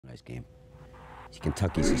nice game.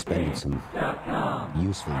 Kentucky suspended some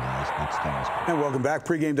useful guys, not stars. And welcome back.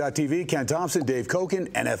 Pregame.tv. Ken Thomson, Dave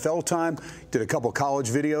Cokin, NFL time. Did a couple college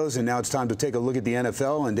videos, and now it's time to take a look at the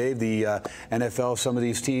NFL. And Dave, the NFL, some of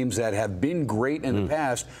these teams that have been great in the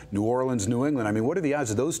past, New Orleans, New England. I mean, what are the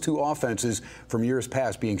odds of those two offenses from years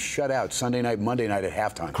past being shut out Sunday night, Monday night at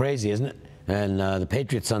halftime? Crazy, isn't it? And the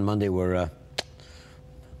Patriots on Monday were,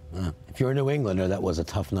 if you're a New Englander, that was a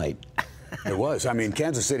tough night. It was. I mean,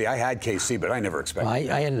 Kansas City, I had KC, but I never expected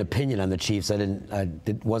I had an opinion on the Chiefs.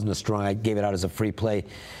 It wasn't a strong. I gave it out as a free play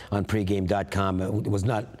on pregame.com. It was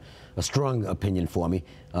not a strong opinion for me,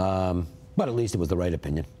 but at least it was the right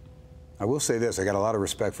opinion. I will say this. I got a lot of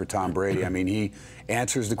respect for Tom Brady. I mean, he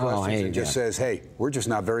answers the questions and just says, hey, we're just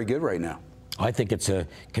not very good right now. I think it's a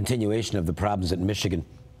continuation of the problems at Michigan.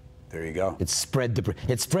 There you go. It's spread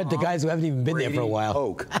to guys who haven't even been there for a while.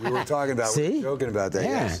 Oak. We were talking about. See? We were joking about that. Yeah.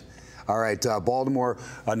 Yes. All right, Baltimore,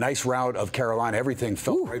 a nice rout of Carolina. Everything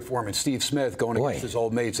fell right for him. And Steve Smith going against his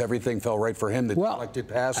old mates, everything fell right for him. The deflected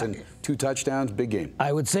pass and 2 touchdowns, big game.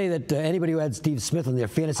 I would say that anybody who had Steve Smith on their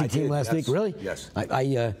fantasy team last week, really? Yes.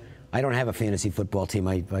 I don't have a fantasy football team.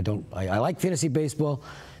 I like fantasy baseball.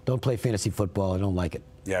 Don't play fantasy football. I don't like it.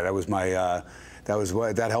 Yeah, that was my.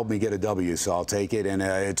 That helped me get a W, so I'll take it. And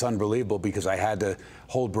it's unbelievable because I had to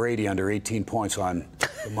hold Brady under 18 points on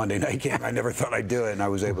the Monday night game. I never thought I'd do it, and I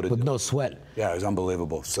was able to. With no sweat. Yeah, it was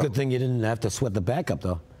unbelievable. So. Good thing you didn't have to sweat the backup,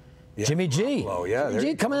 though. Yeah, Jimmy G. Oh, yeah. Jimmy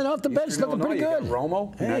G coming in off the bench, looking pretty good. You got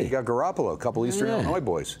Romo. Hey. Now you got Garoppolo, a couple Eastern Illinois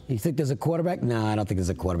boys. You think there's a quarterback? No, I don't think there's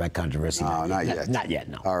a quarterback controversy. No, not yet. Not yet,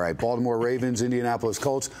 no. All right, Baltimore Ravens, Indianapolis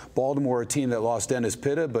Colts. Baltimore, a team that lost Dennis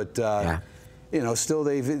Pitta, but you know, still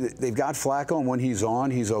they've got Flacco, and when he's on,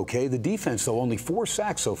 he's okay. The defense, though, only 4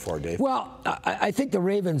 sacks so far, Dave. Well, I think the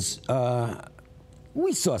Ravens.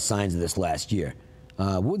 We saw signs of this last year.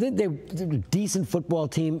 They're a decent football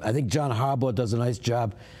team. I think John Harbaugh does a nice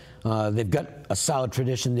job. They've got a solid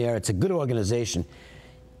tradition there. It's a good organization.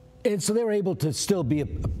 And so they were able to still be a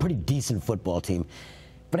pretty decent football team.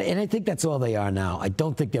 And I think that's all they are now. I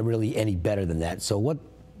don't think they're really any better than that. So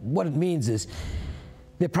what it means is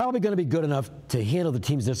they're probably going to be good enough to handle the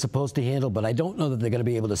teams they're supposed to handle, but I don't know that they're going to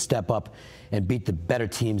be able to step up and beat the better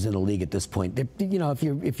teams in the league at this point. You know,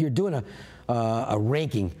 if you're doing a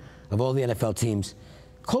ranking of all the NFL teams,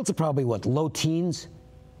 Colts are probably low teens.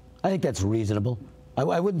 I think that's reasonable. I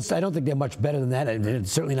don't think they're much better than that, and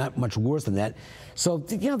certainly not much worse than that. So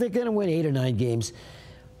you know they're going to win 8 or 9 games,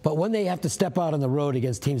 but when they have to step out on the road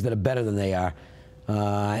against teams that are better than they are,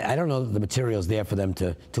 I don't know that the material's there for them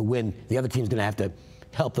to win. The other team's going to have to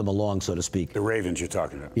help them along, so to speak. The Ravens you're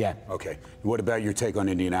talking about? Yeah. Okay. What about your take on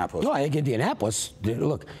Indianapolis? No, I think Indianapolis,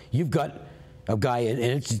 look, you've got a guy, and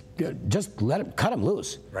it's just cut him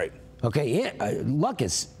loose. Right. Okay, Luck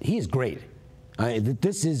he's great.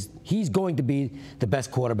 He's going to be the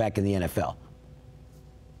best quarterback in the NFL.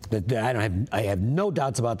 I have no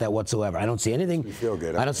doubts about that whatsoever. I don't see anything. You feel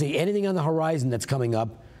good. I don't see anything on the horizon that's coming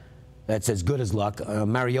up that's as good as Luck.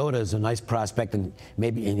 Mariota is a nice prospect,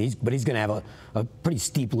 but he's going to have a pretty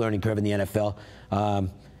steep learning curve in the NFL.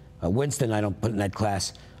 Winston, I don't put in that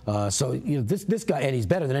class. So you know this guy, and he's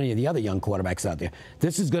better than any of the other young quarterbacks out there.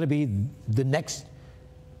 This is going to be the next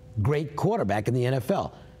great quarterback in the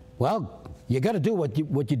NFL. Well, you got to do what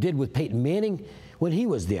you did with Peyton Manning when he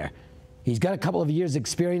was there. He's got a couple of years'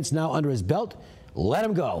 experience now under his belt. Let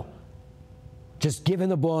him go. Just give him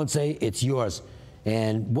the ball and say, it's yours.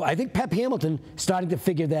 And I think Pep Hamilton starting to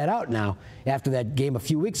figure that out now after that game a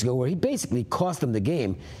few weeks ago where he basically cost them the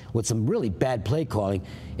game with some really bad play calling.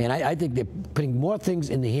 And I think they're putting more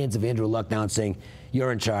things in the hands of Andrew Luck now and saying,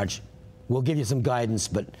 you're in charge. We'll give you some guidance,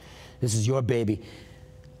 but this is your baby.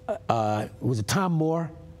 Was it Tom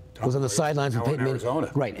Moore? Was on the sidelines with Peyton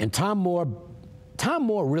Manning. Right, and Tom Moore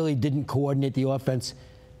really didn't coordinate the offense.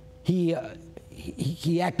 He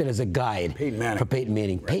acted as a guide for Peyton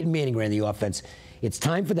Manning. Right. Peyton Manning ran the offense. It's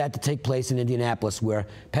time for that to take place in Indianapolis, where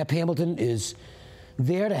Pep Hamilton is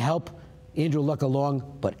there to help Andrew Luck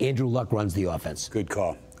along, but Andrew Luck runs the offense. Good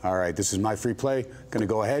call. All right, this is my free play. Going to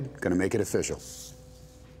go ahead, going to make it official.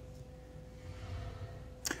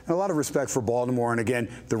 A lot of respect for Baltimore, and again,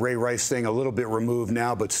 the Ray Rice thing a little bit removed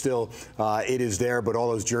now, but still it is there, but all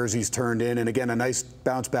those jerseys turned in. And again, a nice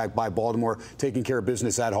bounce back by Baltimore, taking care of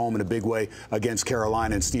business at home in a big way against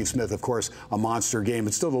Carolina. And Steve Smith, of course, a monster game.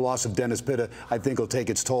 But still the loss of Dennis Pitta, I think, will take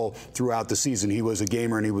its toll throughout the season. He was a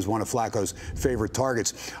gamer, and he was one of Flacco's favorite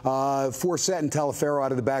targets. Forsett and Talaferro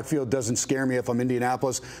out of the backfield doesn't scare me if I'm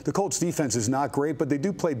Indianapolis. The Colts defense is not great, but they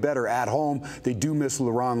do play better at home. They do miss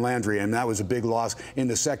LaRon Landry, and that was a big loss in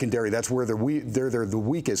the second secondary. That's where they're the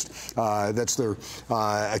weakest. That's their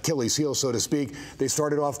Achilles heel, so to speak. They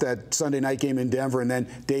started off that Sunday night game in Denver, and then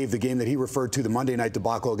Dave, the game that he referred to, the Monday night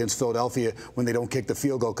debacle against Philadelphia, when they don't kick the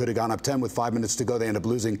field goal, could have gone up 10 with 5 minutes to go. They end up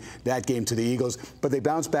losing that game to the Eagles. But they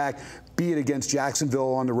bounced back, be it against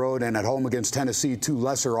Jacksonville on the road and at home against Tennessee, two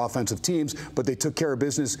lesser offensive teams, but they took care of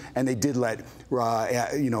business, and they did let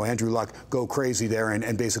Andrew Luck go crazy there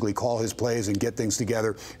and basically call his plays and get things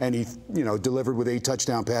together. And he delivered with 8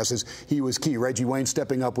 touchdown passes. He was key. Reggie Wayne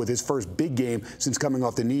stepping up with his first big game since coming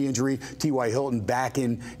off the knee injury. T.Y. Hilton back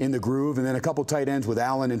in the groove, and then a couple tight ends with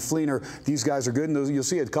Allen and Fleener. These guys are good, and you'll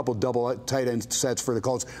see a couple double tight end sets for the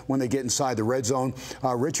Colts when they get inside the red zone.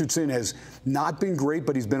 Richardson has not been great,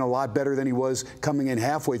 but he's been a lot better than he was coming in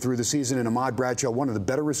halfway through the season. And Ahmad Bradshaw, one of the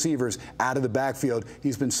better receivers out of the backfield,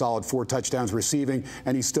 he's been solid, 4 touchdowns receiving,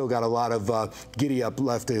 and he's still got a lot of giddy up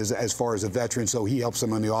left as far as a veteran, so he helps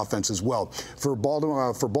them on the offense as well. For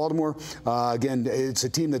Baltimore, again, it's a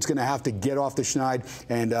team that's going to have to get off the schneid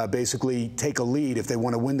and basically take a lead if they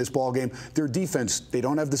want to win this ball game. Their defense, they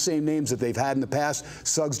don't have the same names that they've had in the past.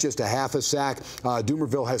 Suggs just a half a sack.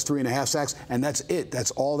 Dumerville has 3.5 sacks, and that's it.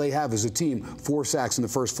 That's all they have as a team. 4 sacks in the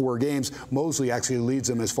first 4 games. Mosley actually leads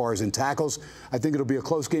them as far as in tackles. I think it'll be a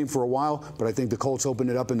close game for a while, but I think the Colts open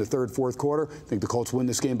it up in the third, fourth quarter. I think the Colts win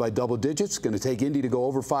this game by double digits. Going to take Indy to go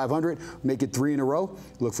over 500, make it 3 in a row.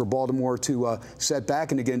 Look for Baltimore to set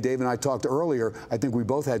back. And again, Dave and I talked earlier. I think we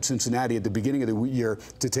both had Cincinnati at the beginning of the year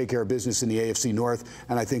to take care of business in the AFC North,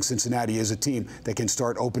 and I think Cincinnati is a team that can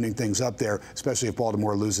start opening things up there, especially if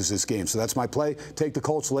Baltimore loses this game. So that's my play. Take the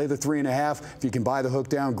Colts, lay the 3.5. If you can buy the hook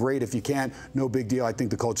down, great. If you can't, no big deal. I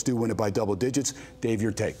think the Colts do win it by double digits. Dave,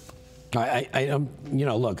 your take.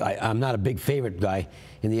 Look, I'm not a big favorite guy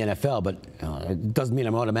in the NFL, but it doesn't mean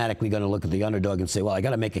I'm automatically going to look at the underdog and say, well, I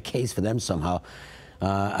got to make a case for them somehow.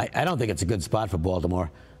 I don't think it's a good spot for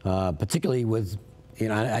Baltimore, particularly with,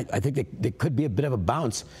 I think there could be a bit of a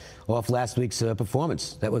bounce off last week's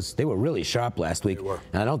performance. They were really sharp last week,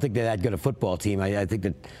 and I don't think they're that good a football team. I think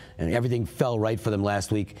that everything fell right for them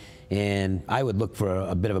last week, and I would look for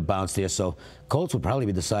a bit of a bounce there. So Colts would probably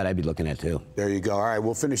be the side I'd be looking at too. There you go. All right,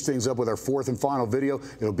 we'll finish things up with our 4th and final video.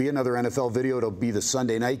 It'll be another NFL video. It'll be the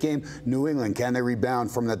Sunday night game. New England, can they rebound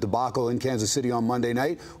from that debacle in Kansas City on Monday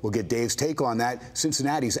night? We'll get Dave's take on that.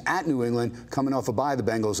 Cincinnati's at New England, coming off a bye, the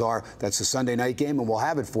Bengals are. That's the Sunday night game, and we'll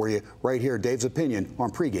have it for you right here, Dave's opinion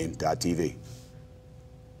on pregame.tv.